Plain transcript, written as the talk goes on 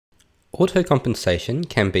Autocompensation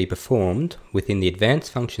can be performed within the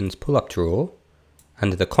Advanced Functions pull-up drawer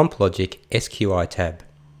under the CompLogic SQI tab.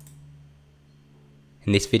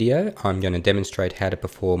 In this video, I'm going to demonstrate how to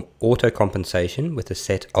perform autocompensation with a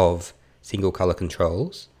set of single color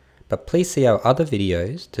controls, but please see our other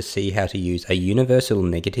videos to see how to use a universal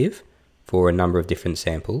negative for a number of different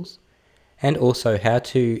samples, and also how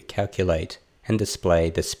to calculate and display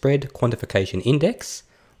the spread quantification index,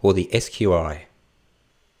 or the SQI.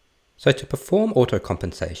 So to perform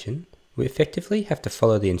autocompensation, we effectively have to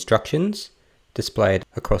follow the instructions displayed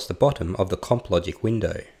across the bottom of the CompLogic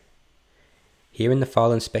window. Here in the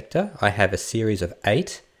file inspector, I have a series of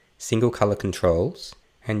 8 single color controls,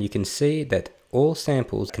 and you can see that all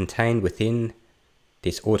samples contained within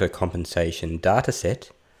this autocompensation dataset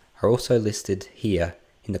are also listed here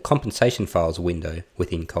in the compensation files window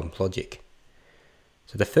within CompLogic.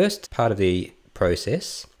 So the first part of the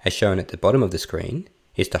process, as shown at the bottom of the screen,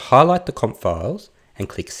 is to highlight the comp files and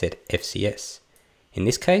click Set FCS. In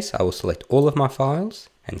this case, I will select all of my files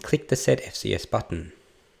and click the Set FCS button.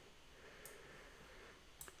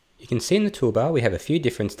 You can see in the toolbar we have a few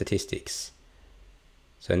different statistics.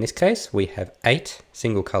 So in this case, we have 8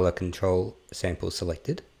 single color control samples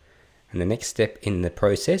selected, and the next step in the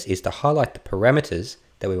process is to highlight the parameters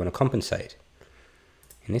that we want to compensate.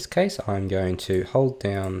 In this case, I'm going to hold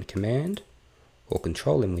down Command or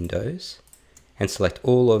Control in Windows and select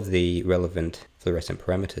all of the relevant fluorescent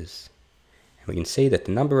parameters. And we can see that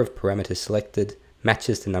the number of parameters selected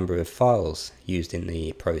matches the number of files used in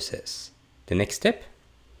the process. The next step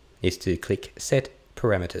is to click Set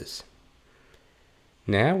Parameters.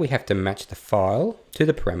 Now we have to match the file to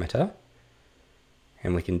the parameter,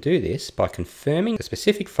 and we can do this by confirming the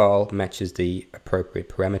specific file matches the appropriate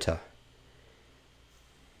parameter.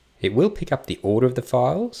 It will pick up the order of the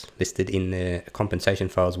files listed in the compensation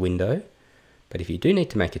files window, but if you do need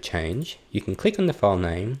to make a change, you can click on the file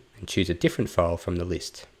name and choose a different file from the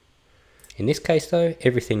list. In this case though,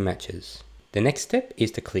 everything matches. The next step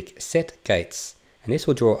is to click Set Gates, and this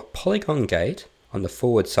will draw a polygon gate on the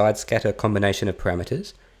forward side scatter combination of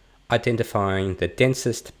parameters, identifying the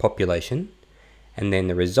densest population, and then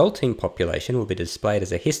the resulting population will be displayed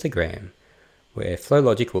as a histogram, where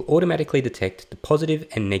FlowLogic will automatically detect the positive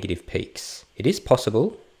and negative peaks. It is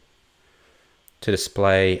possible to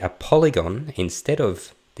display a polygon instead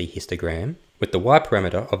of the histogram with the Y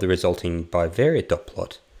parameter of the resulting bivariate dot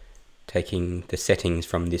plot, taking the settings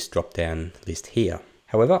from this drop-down list here.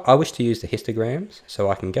 However, I wish to use the histograms, so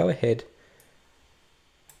I can go ahead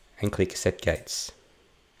and click Set Gates.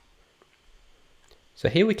 So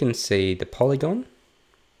here we can see the polygon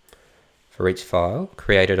for each file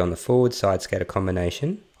created on the forward side scatter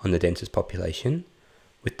combination on the densest population,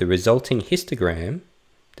 with the resulting histogram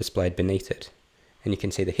displayed beneath it. And you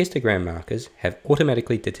can see the histogram markers have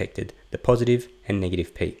automatically detected the positive and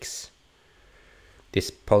negative peaks.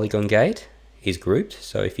 This polygon gate is grouped,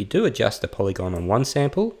 so if you do adjust the polygon on one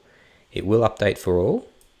sample, it will update for all,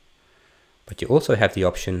 but you also have the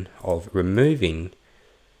option of removing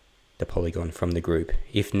the polygon from the group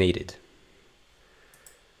if needed.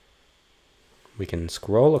 We can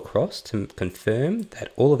scroll across to confirm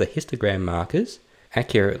that all of the histogram markers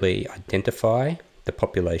accurately identify the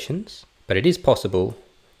populations, but it is possible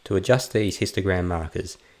to adjust these histogram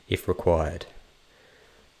markers if required.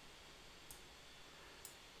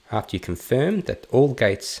 After you confirm that all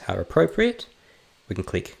gates are appropriate, we can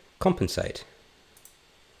click Compensate.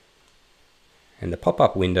 And the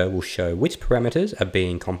pop-up window will show which parameters are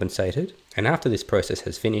being compensated, and after this process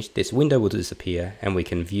has finished, this window will disappear and we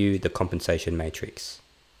can view the compensation matrix.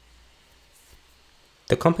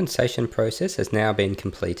 The compensation process has now been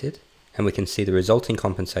completed, and we can see the resulting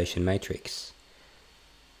compensation matrix.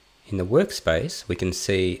 In the workspace, we can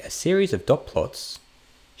see a series of dot plots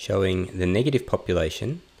showing the negative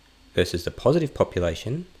population versus the positive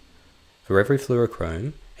population for every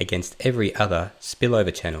fluorochrome against every other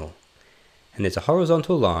spillover channel. And there's a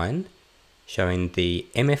horizontal line showing the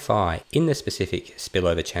MFI in the specific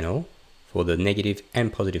spillover channel for the negative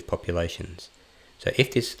and positive populations. So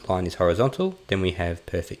if this line is horizontal, then we have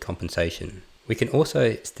perfect compensation. We can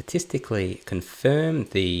also statistically confirm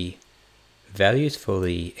the values for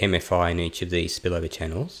the MFI in each of these spillover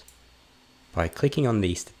channels by clicking on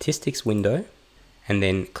the statistics window and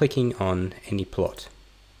then clicking on any plot.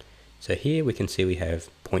 So here we can see we have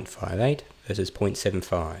 0.58 versus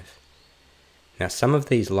 0.75. Now some of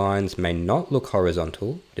these lines may not look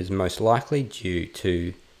horizontal. It is most likely due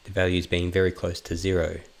to the values being very close to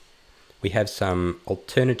 0. We have some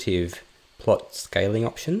alternative plot scaling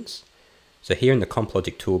options. So here in the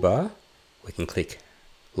CompLogic toolbar, we can click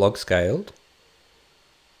Log Scaled,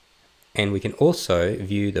 And we can also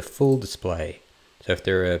view the full display. So if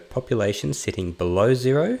there are populations sitting below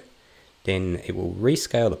 0, then it will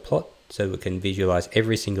rescale the plot so we can visualize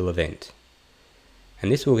every single event.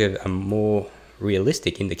 And this will give a more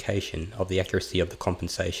realistic indication of the accuracy of the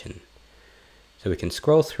compensation. So we can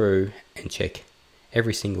scroll through and check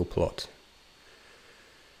every single plot.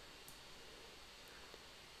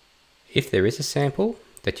 If there is a sample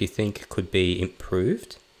that you think could be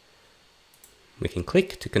improved, we can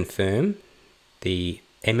click to confirm the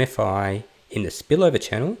MFI in the spillover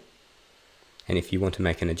channel, and if you want to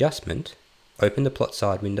make an adjustment, open the plot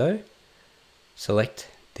side window, select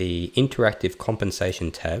the interactive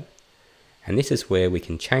compensation tab, and this is where we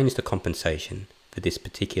can change the compensation for this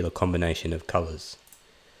particular combination of colors.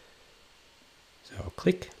 So I'll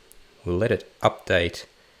click, we'll let it update,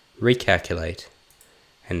 recalculate,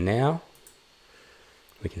 and now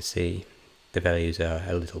we can see the values are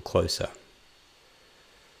a little closer.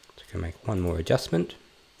 So we can make one more adjustment,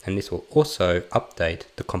 and this will also update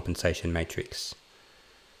the compensation matrix.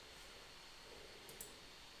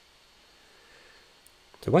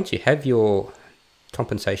 So once you have your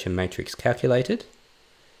compensation matrix calculated,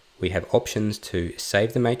 we have options to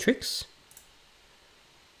save the matrix.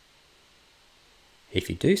 If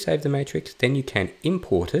you do save the matrix, then you can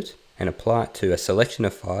import it and apply it to a selection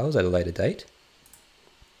of files at a later date.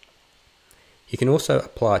 You can also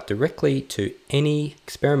apply it directly to any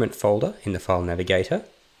experiment folder in the file navigator.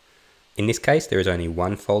 In this case, there is only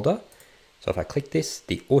one folder. So if I click this,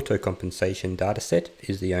 the auto compensation dataset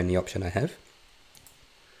is the only option I have.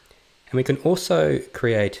 And we can also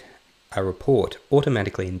create a report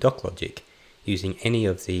automatically in CompLogic using any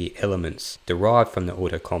of the elements derived from the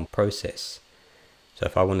AutoComp process. So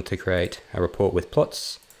if I wanted to create a report with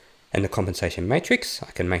plots and the compensation matrix,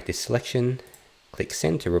 I can make this selection, click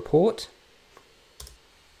send to report,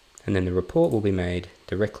 and then the report will be made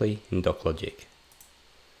directly in CompLogic.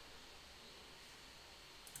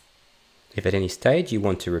 If at any stage you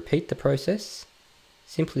want to repeat the process,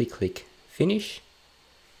 simply click finish,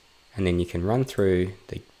 and then you can run through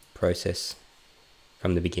the process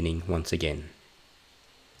from the beginning once again.